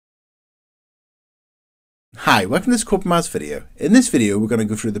Hi, welcome to this Corbettmaths video. In this video we're going to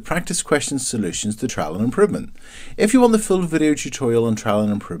go through the practice questions solutions to trial and improvement. If you want the full video tutorial on trial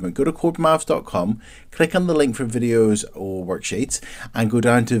and improvement, go to corbettmaths.com, click on the link for videos or worksheets and go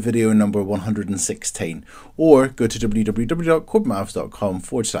down to video number 116, or go to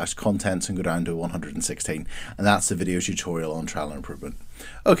www.corbettmaths.com/contents and go down to 116, and that's the video tutorial on trial and improvement.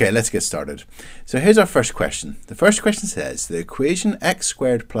 Okay, let's get started. So here's our first question. The first question says the equation x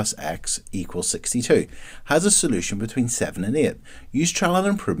squared plus x equals 62 has a solution between 7 and 8. Use trial and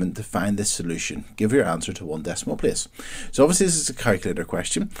improvement to find this solution. Give your answer to one decimal place. So obviously this is a calculator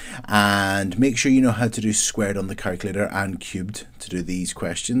question, and make sure you know how to do squared on the calculator and cubed to do these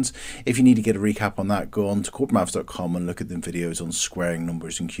questions. If you need to get a recap on that, go on to corbettmaths.com and look at the videos on squaring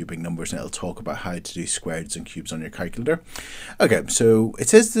numbers and cubing numbers, and it'll talk about how to do squareds and cubes on your calculator. Okay, so it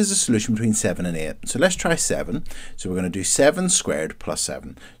says there's a solution between 7 and 8. So let's try 7. So we're going to do 7 squared plus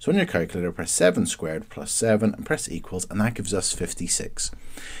 7. So on your calculator, press 7 squared plus 7 and press equals, and that gives us 56.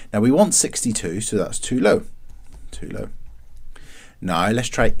 Now we want 62, so that's too low. Too low. Now let's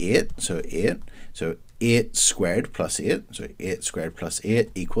try 8. So 8. So 8 squared plus 8. So 8 squared plus 8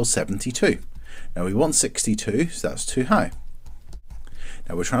 equals 72. Now we want 62, so that's too high.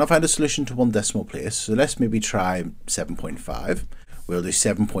 Now we're trying to find a solution to one decimal place, so let's maybe try 7.5. We'll do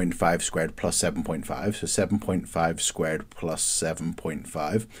 7.5 squared plus 7.5, so 7.5 squared plus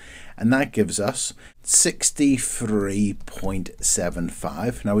 7.5, and that gives us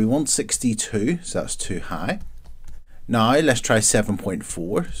 63.75. Now we want 62, so that's too high. Now let's try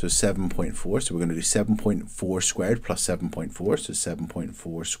 7.4, so 7.4, so we're going to do 7.4 squared plus 7.4, so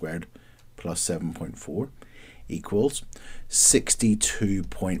 7.4 squared plus 7.4 equals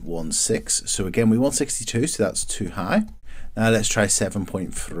 62.16. So again, we want 62, so that's too high. Now let's try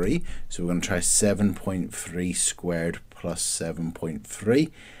 7.3. So we're going to try 7.3 squared plus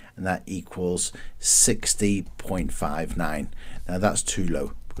 7.3, and that equals 60.59. Now that's too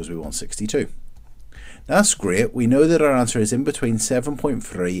low because we want 62. Now that's great. We know that our answer is in between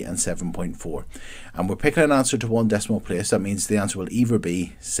 7.3 and 7.4, and we're picking an answer to one decimal place. That means the answer will either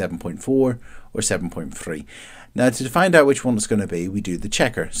be 7.4 or 7.3. Now to find out which one it's going to be, we do the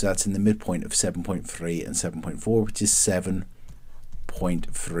checker. So that's in the midpoint of 7.3 and 7.4, which is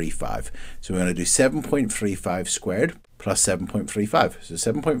 7.35. So we're going to do 7.35 squared plus 7.35. So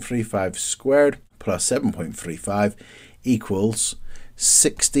 7.35 squared plus 7.35 equals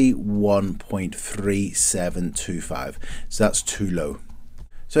 61.3725. So that's too low.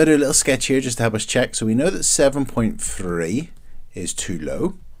 So I do a little sketch here just to help us check. So we know that 7.3 is too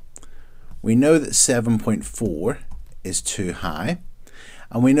low. We know that 7.4 is too high,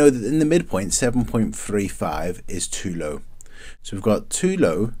 and we know that in the midpoint 7.35 is too low. So we've got too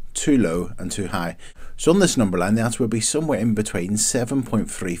low, and too high. So on this number line, the answer will be somewhere in between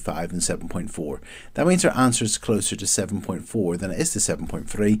 7.35 and 7.4. That means our answer is closer to 7.4 than it is to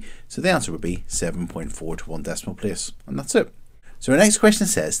 7.3, so the answer would be 7.4 to one decimal place, and that's it. So our next question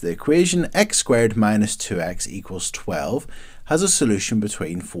says the equation x squared minus 2x equals 12 has a solution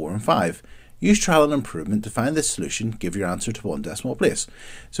between 4 and 5. Use trial and improvement to find this solution. Give your answer to one decimal place.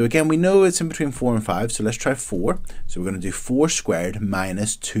 So again, we know it's in between 4 and 5, so let's try 4. So we're going to do 4 squared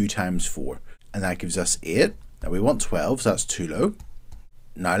minus 2 times 4, and that gives us 8. Now we want 12, so that's too low.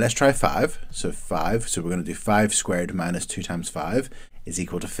 Now let's try 5. So 5, so we're going to do 5 squared minus 2 times 5 is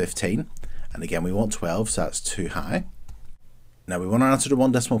equal to 15. And again, we want 12, so that's too high. Now we want to answer to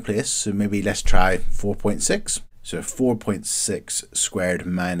one decimal place, so maybe let's try 4.6. So 4.6 squared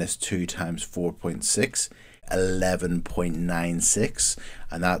minus 2 times 4.6, 11.96,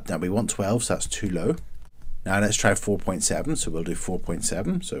 and that, now we want 12, so that's too low. Now let's try 4.7, so we'll do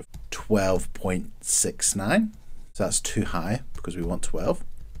 4.7, so 12.69, so that's too high because we want 12.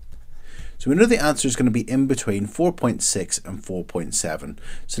 So we know the answer is going to be in between 4.6 and 4.7.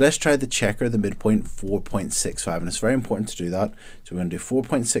 So let's try the checker, the midpoint 4.65, and it's very important to do that. So we're going to do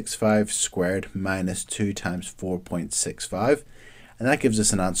 4.65 squared minus 2 times 4.65, and that gives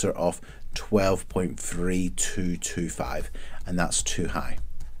us an answer of 12.3225, and that's too high.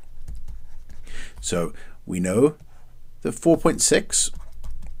 So we know that 4.6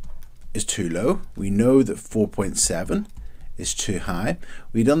 is too low. We know that 4.7 is too high.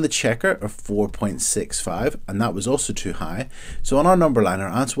 We done the checker of 4.65, and that was also too high. So on our number line, our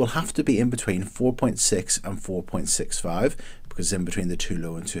answer will have to be in between 4.6 and 4.65 because it's in between the too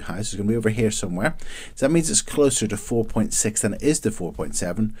low and too high. So it's going to be over here somewhere. So that means it's closer to 4.6 than it is to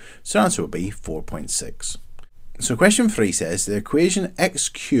 4.7. So our answer will be 4.6. So question 3 says the equation x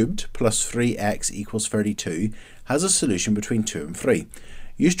cubed plus 3x equals 32 has a solution between 2 and 3.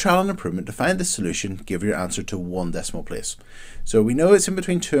 Use trial and improvement to find the solution. Give your answer to one decimal place. So we know it's in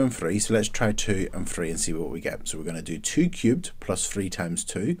between 2 and 3, so let's try 2 and 3 and see what we get. So we're going to do 2 cubed plus 3 times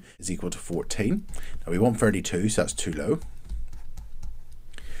 2 is equal to 14. Now we want 32, so that's too low.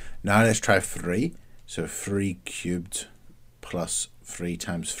 Now let's try 3. So 3 cubed plus 3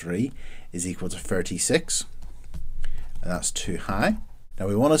 times 3 is equal to 36. And that's too high. Now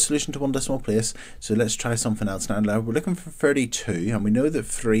we want a solution to one decimal place, so let's try something else now. Now we're looking for 32, and we know that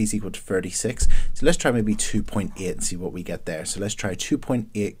 3 is equal to 36, so let's try maybe 2.8 and see what we get there. So let's try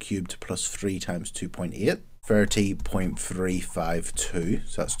 2.8 cubed plus 3 times 2.8, 30.352,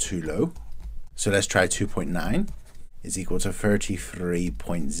 so that's too low. So let's try 2.9 is equal to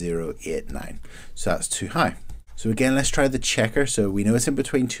 33.089, so that's too high. So again, let's try the checker. So we know it's in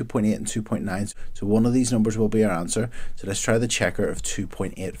between 2.8 and 2.9. So one of these numbers will be our answer. So let's try the checker of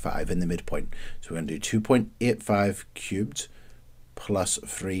 2.85 in the midpoint. So we're going to do 2.85 cubed plus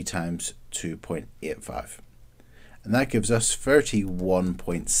 3 times 2.85. And that gives us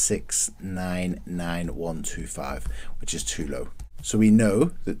 31.699125, which is too low. So we know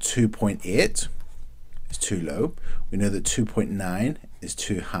that 2.8 is too low. We know that 2.9 is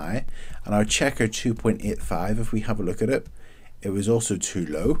too high, and our checker 2.85, if we have a look at it, it was also too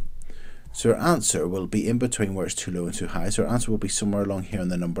low. So our answer will be in between where it's too low and too high. So our answer will be somewhere along here on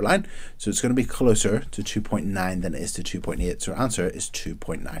the number line. So it's going to be closer to 2.9 than it is to 2.8. So our answer is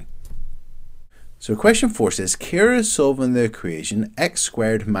 2.9. So question 4 says, Kira is solving the equation x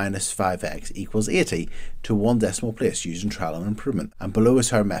squared minus 5x equals 80 to one decimal place using trial and improvement. And below is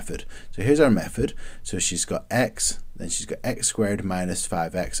her method. So here's our method. So she's got x, then she's got x squared minus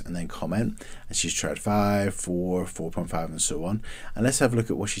 5x, and then comment. And she's tried 5, 4, 4.5, and so on. And let's have a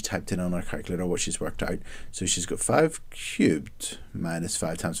look at what she typed in on our calculator, what she's worked out. So she's got 5 cubed minus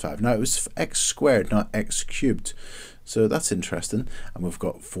 5 times 5. Now it was x squared, not x cubed. So that's interesting. And we've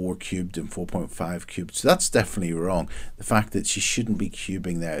got 4 cubed and 4.5 cubed. So that's definitely wrong. The fact that she shouldn't be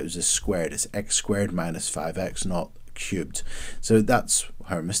cubing there, it was a squared. It's x squared minus 5x, not cubed. So that's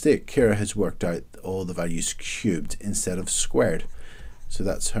her mistake. Kira has worked out all the values cubed instead of squared. So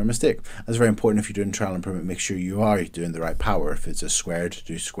that's her mistake. That's very important if you're doing trial and improvement. Make sure you are doing the right power. If it's a squared,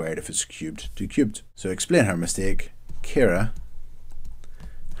 do squared. If it's cubed, do cubed. So explain her mistake. Kira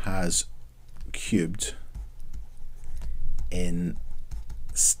has cubed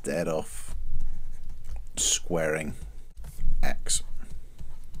instead of squaring x.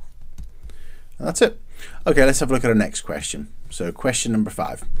 And that's it. Okay, let's have a look at our next question. So question number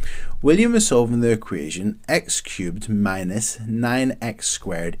 5. William is solving the equation x cubed minus 9x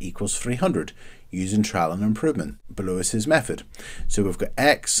squared equals 300 using trial and improvement. Below is his method. So we've got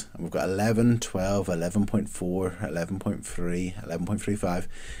x, and we've got 11, 12, 11.4, 11.3, 11.35.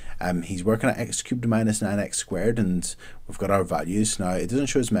 He's working at x cubed minus 9x squared, and we've got our values. Now it doesn't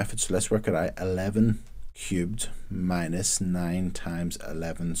show his method, so let's work it out. 11 cubed minus 9 times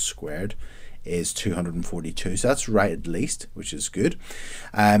 11 squared is 242. So that's right at least, which is good.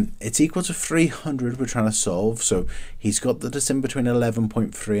 It's equal to 300 we're trying to solve. So he's got that it's in between 11.3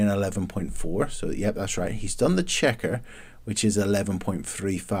 and 11.4. So yep, that's right. He's done the checker, which is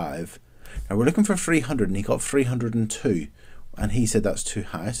 11.35. Now we're looking for 300, and he got 302. And he said that's too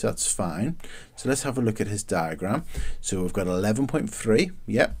high, so that's fine. So let's have a look at his diagram. So we've got 11.3,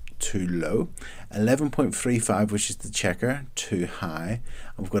 yep, too low. 11.35, which is the checker, too high.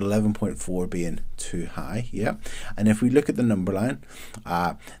 And we've got 11.4 being too high, yep. And if we look at the number line,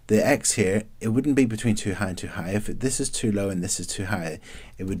 the x here, it wouldn't be between too high and too high. If this is too low and this is too high,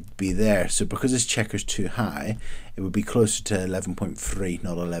 it would be there. So because his checker's too high, it would be closer to 11.3,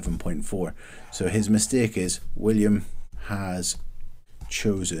 not 11.4. So his mistake is William has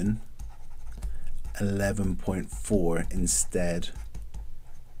chosen 11.4 instead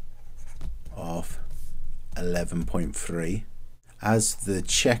of 11.3, as the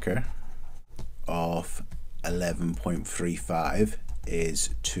checker of 11.35 is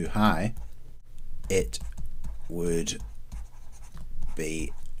too high. It would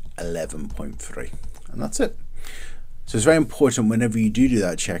be 11.3, and that's it. So it's very important whenever you do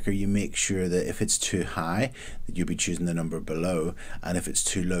that checker, you make sure that if it's too high, that you'll be choosing the number below, and if it's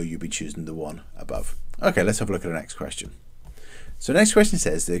too low, you'll be choosing the one above. Okay, let's have a look at the next question. So the next question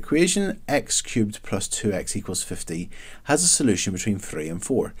says, the equation x cubed plus 2x equals 50 has a solution between 3 and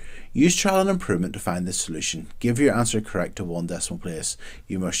 4. Use trial and improvement to find this solution. Give your answer correct to one decimal place.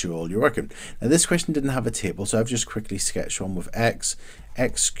 You must show all your working. Now this question didn't have a table, so I've just quickly sketched one with x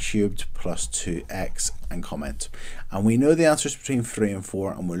cubed plus 2x and comment. And we know the answer is between 3 and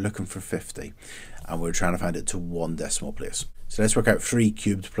 4, and we're looking for 50. And we're trying to find it to one decimal place. So let's work out 3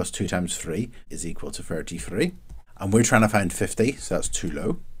 cubed plus 2 times 3 is equal to 33. And we're trying to find 50, so that's too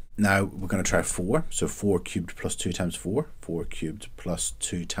low. Now we're going to try 4, so 4 cubed plus 2 times 4. 4 cubed plus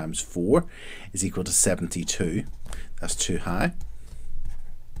 2 times 4 is equal to 72. That's too high.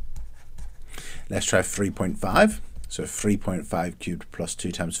 Let's try 3.5. So 3.5 cubed plus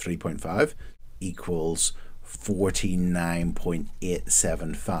 2 times 3.5 equals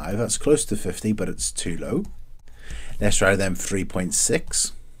 49.875. That's close to 50, but it's too low. Let's try then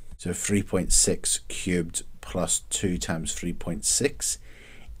 3.6. So 3.6 cubed plus 2 times 3.6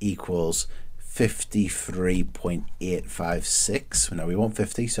 equals 53.856. Now we want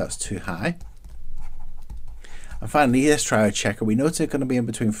 50, so that's too high. And finally, let's try our checker. We know it's going to be in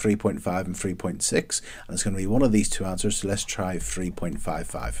between 3.5 and 3.6, and it's going to be one of these two answers, so let's try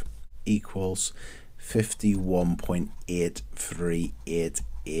 3.55 equals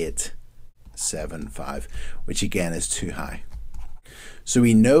 51.83875, which again is too high. So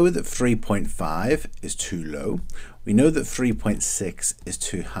we know that 3.5 is too low, we know that 3.6 is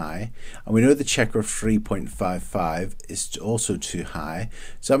too high, and we know the checker of 3.55 is also too high.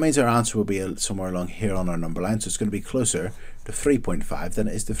 So that means our answer will be somewhere along here on our number line, so it's going to be closer to 3.5 than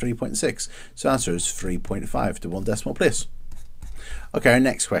it is to 3.6. So the answer is 3.5 to 1 decimal place. Okay, our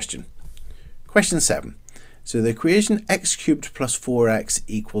next question. Question 7. So the equation x cubed plus 4x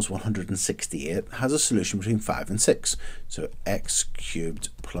equals 168 has a solution between 5 and 6. So x cubed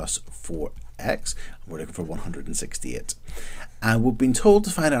plus 4x, we're looking for 168. And we've been told to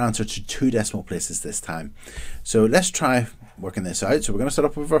find an answer to 2 decimal places this time. So let's try working this out. So we're going to start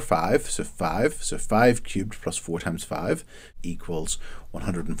up with our 5. So 5 cubed plus 4 times 5 equals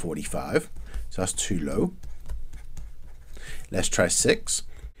 145. So that's too low. Let's try 6.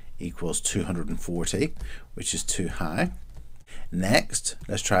 Equals 240, which is too high. Next,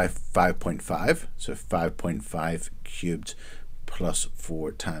 let's try 5.5. So 5.5 cubed plus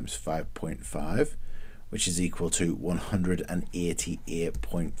 4 times 5.5, which is equal to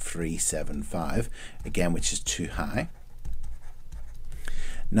 188.375, again, which is too high.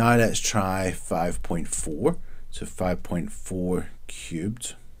 Now let's try 5.4. So 5.4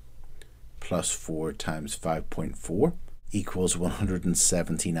 cubed plus 4 times 5.4 equals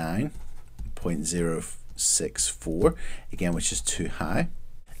 179.064, again, which is too high.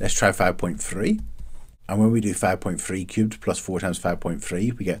 Let's try 5.3. And when we do 5.3 cubed plus 4 times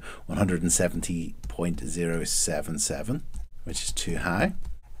 5.3, we get 170.077, which is too high.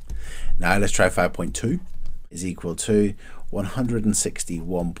 Now let's try 5.2 is equal to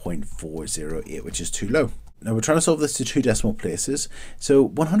 161.408, which is too low. Now we're trying to solve this to 2 decimal places. So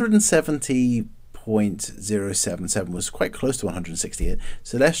 170.077 was quite close to 168,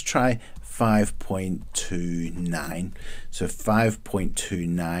 so let's try 5.29. So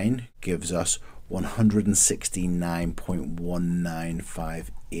 5.29 gives us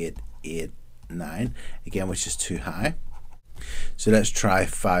 169.195889, again, which is too high. So let's try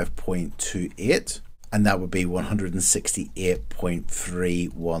 5.28, and that would be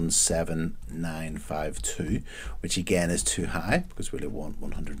 168.317952, which again is too high because we only want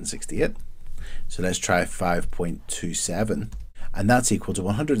 168. So let's try 5.27, and that's equal to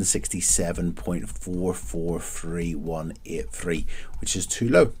 167.443183, which is too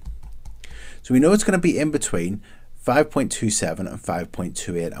low. So we know it's going to be in between 5.27 and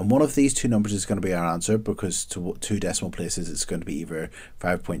 5.28, and one of these two numbers is going to be our answer, because to 2 decimal places it's going to be either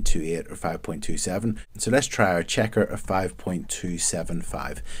 5.28 or 5.27. So let's try our checker of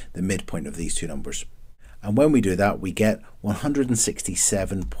 5.275, the midpoint of these two numbers. And when we do that, we get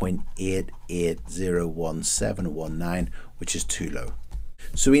 167.88017119, which is too low.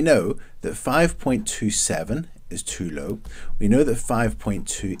 So we know that 5.27 is too low. We know that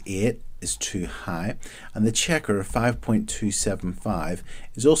 5.28 is too high, and the checker of 5.275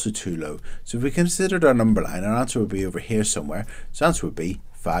 is also too low. So if we considered our number line, our answer would be over here somewhere. So the answer would be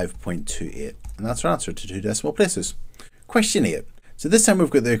 5.28, and that's our answer to 2 decimal places. Question 8. So this time we've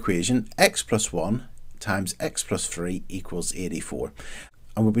got the equation x plus 1 times x plus 3 equals 84.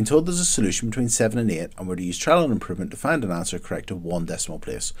 And we've been told there's a solution between 7 and 8, and we're to use trial and improvement to find an answer correct to 1 decimal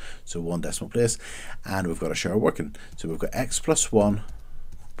place. So 1 decimal place, and we've got a share working. So we've got x plus 1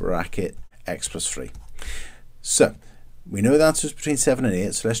 bracket x plus 3. So we know the answer is between 7 and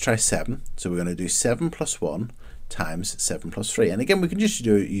 8, so let's try 7. So we're going to do 7 plus 1 times 7 plus 3. And again, we can just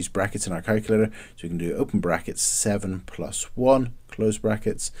use brackets in our calculator. So we can do open brackets 7 plus 1, close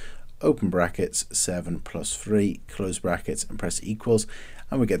brackets, open brackets 7 plus 3, close brackets, and press equals,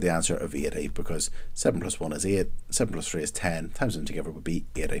 and we get the answer of 80, because 7 plus 1 is 8, 7 plus 3 is 10, times them together would be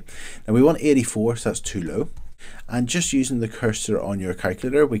 80. Now we want 84, so that's too low, and just using the cursor on your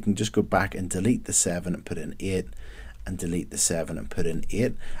calculator, we can just go back and delete the 7 and put in 8, and delete the 7 and put in 8.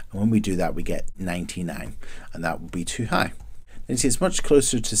 And when we do that, we get 99, and that would be too high. And you see it's much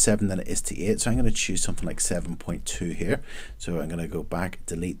closer to 7 than it is to 8, so I'm going to choose something like 7.2 here. So I'm going to go back,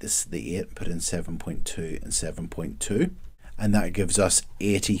 delete the 8, put in 7.2 and 7.2. And that gives us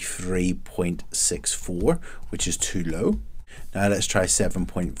 83.64, which is too low. Now let's try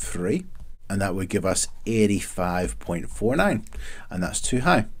 7.3, and that would give us 85.49, and that's too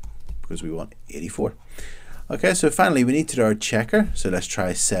high because we want 84. Okay, so finally we need to do our checker, so let's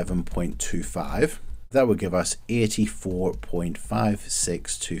try 7.25. That would give us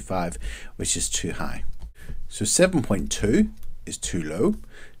 84.5625, which is too high. So 7.2 is too low,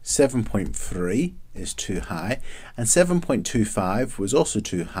 7.3 is too high, and 7.25 was also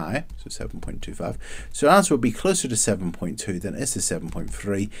too high, so 7.25. So our answer would be closer to 7.2 than it is to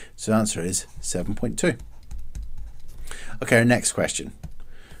 7.3, so the answer is 7.2. Okay, our next question.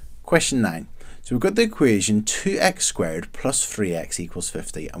 Question 9. So we've got the equation 2x squared plus 3x equals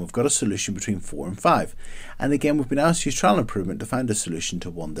 50, and we've got a solution between 4 and 5. And again, we've been asked to use trial and improvement to find a solution to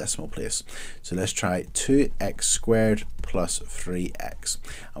one decimal place. So let's try 2x squared plus 3x.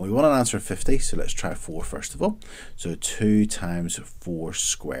 And we want an answer of 50, so let's try 4 first of all. So 2 times 4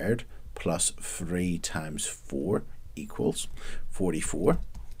 squared plus 3 times 4 equals 44.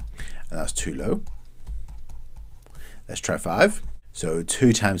 And that's too low. Let's try 5. So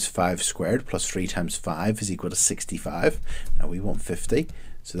 2 times 5 squared plus 3 times 5 is equal to 65. Now we want 50,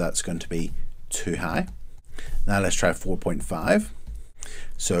 so that's going to be too high. Now let's try 4.5.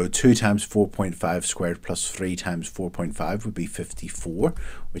 So 2 times 4.5 squared plus 3 times 4.5 would be 54,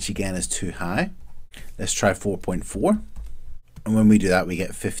 which again is too high. Let's try 4.4. And when we do that, we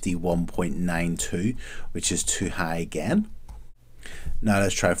get 51.92, which is too high again. Now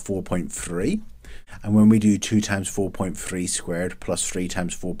let's try 4.3. And when we do 2 times 4.3 squared plus 3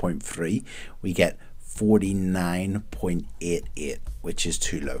 times 4.3, we get 49.88, which is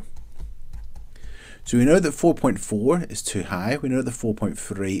too low. So we know that 4.4 is too high, we know that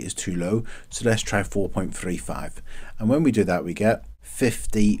 4.3 is too low, so let's try 4.35. And when we do that, we get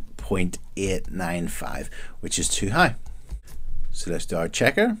 50.895, which is too high. So let's do our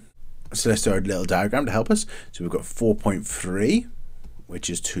checker. So let's do our little diagram to help us. So we've got 4.3, which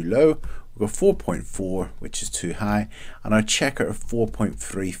is too low. We've got 4.4, which is too high, and our checker of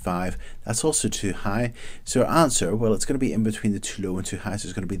 4.35, that's also too high. So our answer, well, it's going to be in between the too low and too high, so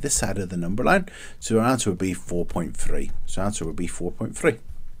it's going to be this side of the number line. So our answer would be 4.3. So our answer would be 4.3.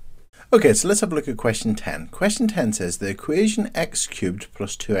 Okay, so let's have a look at question 10. Question 10 says the equation x cubed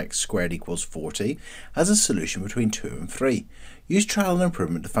plus 2x squared equals 40 has a solution between 2 and 3. Use trial and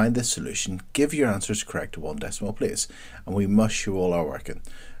improvement to find this solution. Give your answers correct to one decimal place, and we must show all our working.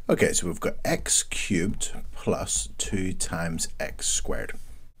 Okay, so we've got x cubed plus 2 times x squared,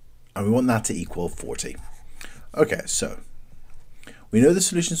 and we want that to equal 40. Okay, so we know the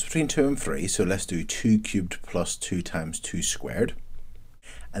solutions between 2 and 3, so let's do 2 cubed plus 2 times 2 squared,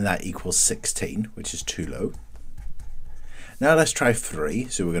 and that equals 16, which is too low. Now let's try 3,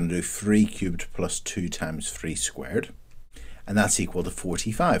 so we're going to do 3 cubed plus 2 times 3 squared, and that's equal to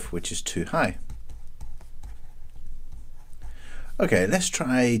 45, which is too high. Okay, let's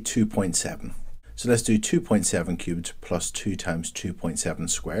try 2.7. So let's do 2.7 cubed plus 2 times 2.7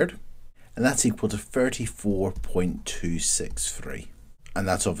 squared, and that's equal to 34.263. And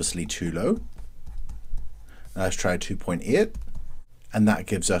that's obviously too low. Now let's try 2.8, and that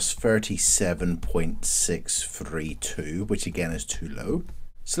gives us 37.632, which again is too low.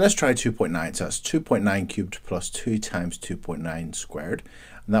 So let's try 2.9. So that's 2.9 cubed plus 2 times 2.9 squared,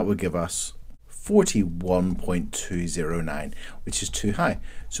 and that would give us 41.209, which is too high.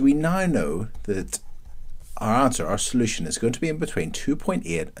 So we now know that our answer, our solution, is going to be in between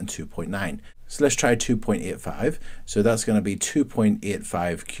 2.8 and 2.9. So let's try 2.85. So that's going to be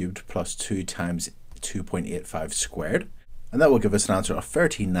 2.85 cubed plus 2 times 2.85 squared, and that will give us an answer of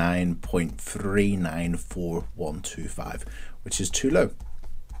 39.394125, which is too low.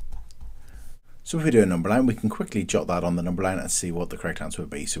 So if we do a number line, we can quickly jot that on the number line and see what the correct answer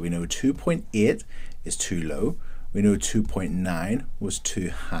would be. So we know 2.8 is too low, we know 2.9 was too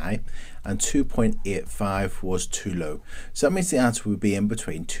high, and 2.85 was too low. So that means the answer would be in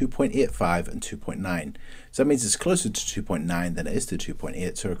between 2.85 and 2.9. So that means it's closer to 2.9 than it is to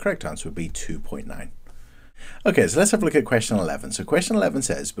 2.8, so our correct answer would be 2.9. Okay, so let's have a look at question 11. So question 11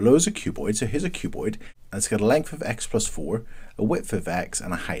 says, below is a cuboid, so here's a cuboid, and it's got a length of x plus 4, a width of x,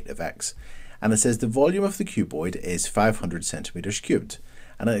 and a height of x. And it says the volume of the cuboid is 500 centimeters cubed.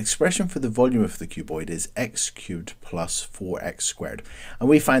 And an expression for the volume of the cuboid is x cubed plus 4x squared. And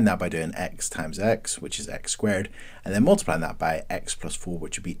we find that by doing x times x, which is x squared, and then multiplying that by x plus 4,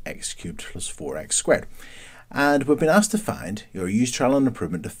 which would be x cubed plus 4x squared. And we've been asked to find, or use trial and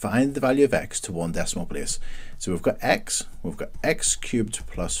improvement to find the value of x to one decimal place. So we've got x cubed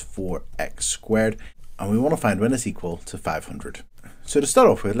plus 4x squared, and we want to find when it's equal to 500. So to start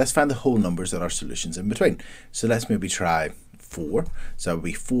off with, let's find the whole numbers that are solutions in between. So let's maybe try 4. So that would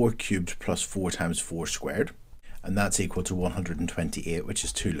be 4 cubed plus 4 times 4 squared, and that's equal to 128, which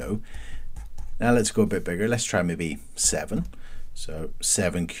is too low. Now let's go a bit bigger. Let's try maybe 7. So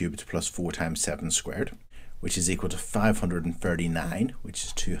 7 cubed plus 4 times 7 squared, which is equal to 539, which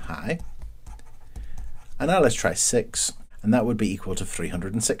is too high. And now let's try 6, and that would be equal to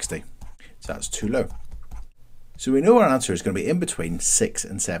 360. So that's too low. So we know our answer is going to be in between 6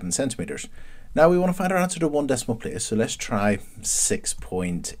 and 7 centimeters. Now we want to find our answer to one decimal place, so let's try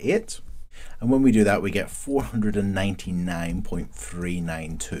 6.8. And when we do that, we get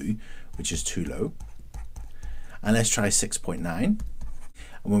 499.392, which is too low. And let's try 6.9. And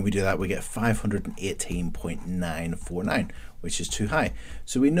when we do that, we get 518.949, which is too high.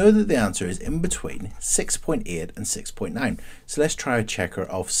 So we know that the answer is in between 6.8 and 6.9. So let's try a checker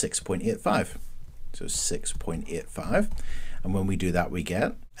of 6.85. So 6.85. And when we do that, we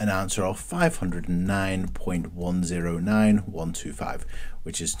get an answer of 509.109125,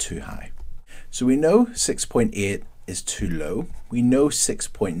 which is too high. So we know 6.8 is too low. We know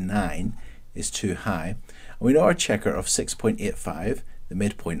 6.9 is too high. And we know our checker of 6.85, the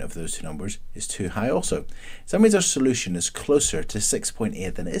midpoint of those two numbers, is too high also. So that means our solution is closer to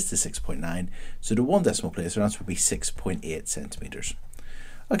 6.8 than it is to 6.9. So to one decimal place, our answer would be 6.8 centimeters.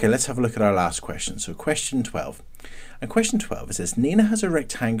 Okay, let's have a look at our last question. So question 12. And question 12, it says, Nina has a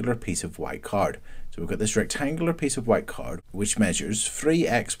rectangular piece of white card. So we've got this rectangular piece of white card, which measures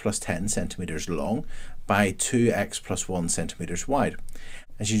 3x plus 10 centimeters long by 2x plus 1 centimeters wide.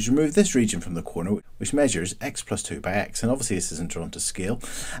 And she's removed this region from the corner, which measures x plus 2 by x. And obviously this isn't drawn to scale.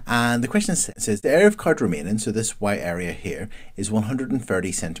 And the question says the area of card remaining, so this white area here, is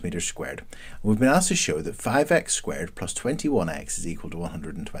 130 centimeters squared. And we've been asked to show that 5x squared plus 21x is equal to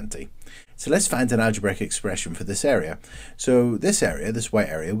 120. So let's find an algebraic expression for this area. So this area, this white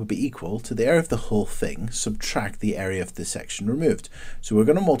area, would be equal to the area of the whole thing, subtract the area of the section removed. So we're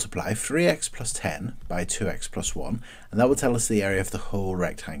going to multiply 3x plus 10 by 2x plus 1, and that will tell us the area of the whole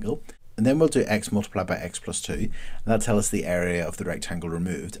rectangle. And then we'll do x multiplied by x plus 2, and that'll tell us the area of the rectangle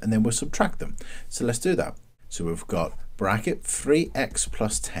removed, and then we'll subtract them. So let's do that. So we've got bracket 3x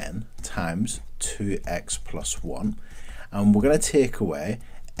plus 10 times 2x plus 1, and we're going to take away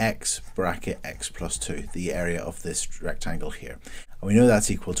x bracket x plus 2, the area of this rectangle here. And we know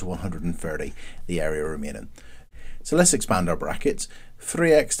that's equal to 130, the area remaining. So let's expand our brackets.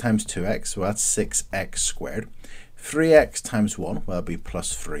 3x times 2x, so that's 6x squared. 3x times 1, well, that'll be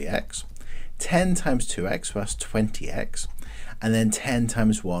plus 3x. 10 times 2x, well, that's 20x. And then 10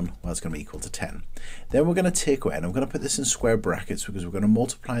 times 1, well, it's going to be equal to 10. Then we're going to take away, and I'm going to put this in square brackets because we're going to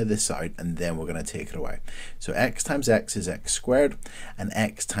multiply this out and then we're going to take it away. So x times x is x squared, and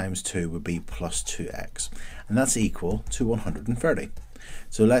x times 2 would be plus 2x. And that's equal to 130.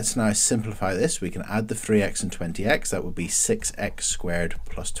 So let's now simplify this. We can add the 3x and 20x. That would be 6x squared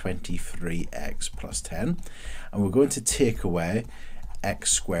plus 23x plus 10. And we're going to take away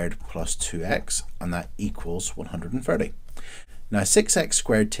x squared plus 2x, and that equals 130. Now 6x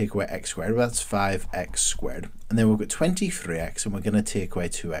squared take away x squared, well, that's 5x squared. And then we've got 23x, and we're going to take away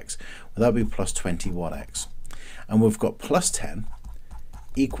 2x. Well, that'll be plus 21x. And we've got plus 10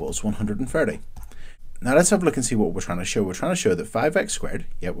 equals 130. Now let's have a look and see what we're trying to show. We're trying to show that 5x squared,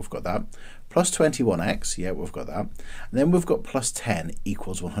 yeah, we've got that. Plus 21x, yeah, we've got that. And then we've got plus 10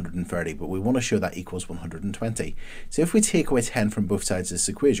 equals 130, but we want to show that equals 120. So if we take away 10 from both sides of this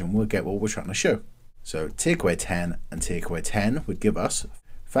equation, we'll get what we're trying to show. So take away 10 and take away 10 would give us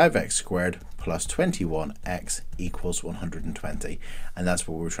 5x squared plus 21x equals 120. And that's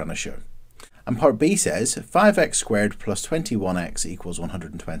what we're trying to show. And part B says 5x squared plus 21x equals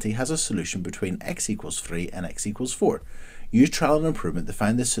 120 has a solution between x equals 3 and x equals 4. Use trial and improvement to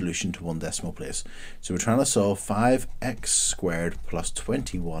find the solution to one decimal place. So we're trying to solve 5x squared plus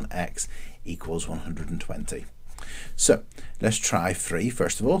 21x equals 120. So let's try 3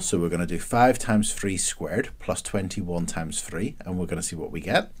 first of all. So we're going to do 5 times 3 squared plus 21 times 3, and we're going to see what we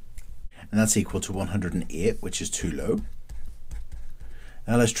get. And that's equal to 108, which is too low.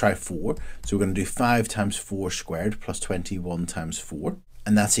 Now let's try 4. So we're going to do 5 times 4 squared plus 21 times 4.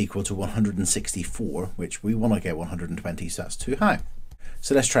 And that's equal to 164, which we want to get 120, so that's too high.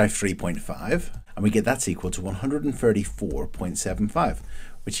 So let's try 3.5, and we get that's equal to 134.75,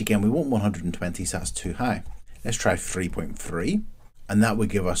 which again, we want 120, so that's too high. Let's try 3.3, and that would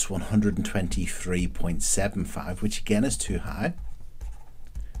give us 123.75, which again is too high.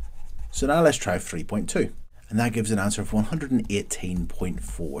 So now let's try 3.2. and that gives an answer of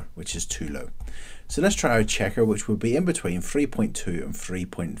 118.4, which is too low. So let's try our checker, which would be in between 3.2 and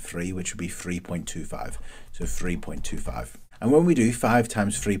 3.3, which would be 3.25. So 3.25. And when we do 5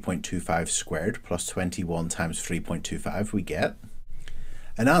 times 3.25 squared plus 21 times 3.25, we get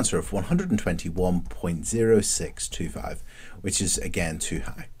an answer of 121.0625, which is again too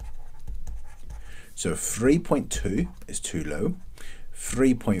high. So 3.2 is too low,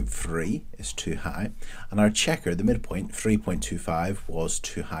 3.3 is too high, and our checker, the midpoint, 3.25, was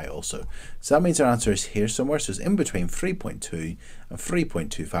too high also. So that means our answer is here somewhere, so it's in between 3.2 and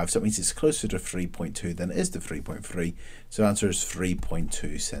 3.25, so that means it's closer to 3.2 than it is to 3.3, so the answer is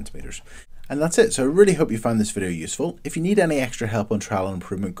 3.2 centimeters. And that's it. So I really hope you found this video useful. If you need any extra help on trial and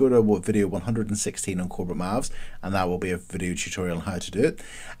improvement, go to video 116 on Corbettmaths, and that will be a video tutorial on how to do it.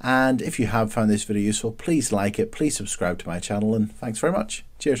 And if you have found this video useful, please like it, please subscribe to my channel, and thanks very much.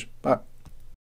 Cheers. Bye.